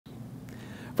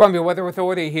From your Weather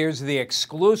Authority, here's the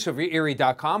exclusive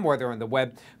YourErie.com weather on the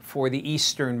web for the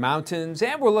eastern mountains.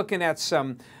 And we're looking at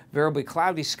some variably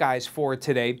cloudy skies for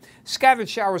today. Scattered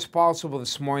showers possible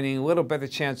this morning, a little better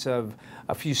chance of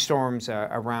a few storms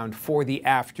around for the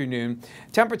afternoon.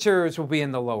 Temperatures will be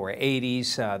in the lower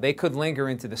 80s. They could linger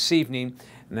into this evening.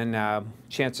 And then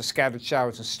chance of scattered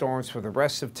showers and storms for the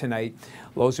rest of tonight.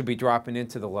 Lows will be dropping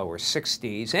into the lower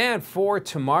 60s. And for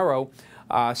tomorrow,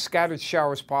 scattered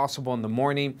showers possible in the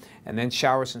morning, and then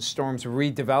showers and storms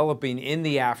redeveloping in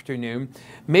the afternoon.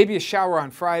 Maybe a shower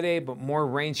on Friday, but more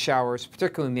rain showers,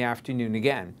 particularly in the afternoon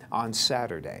again on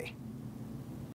Saturday.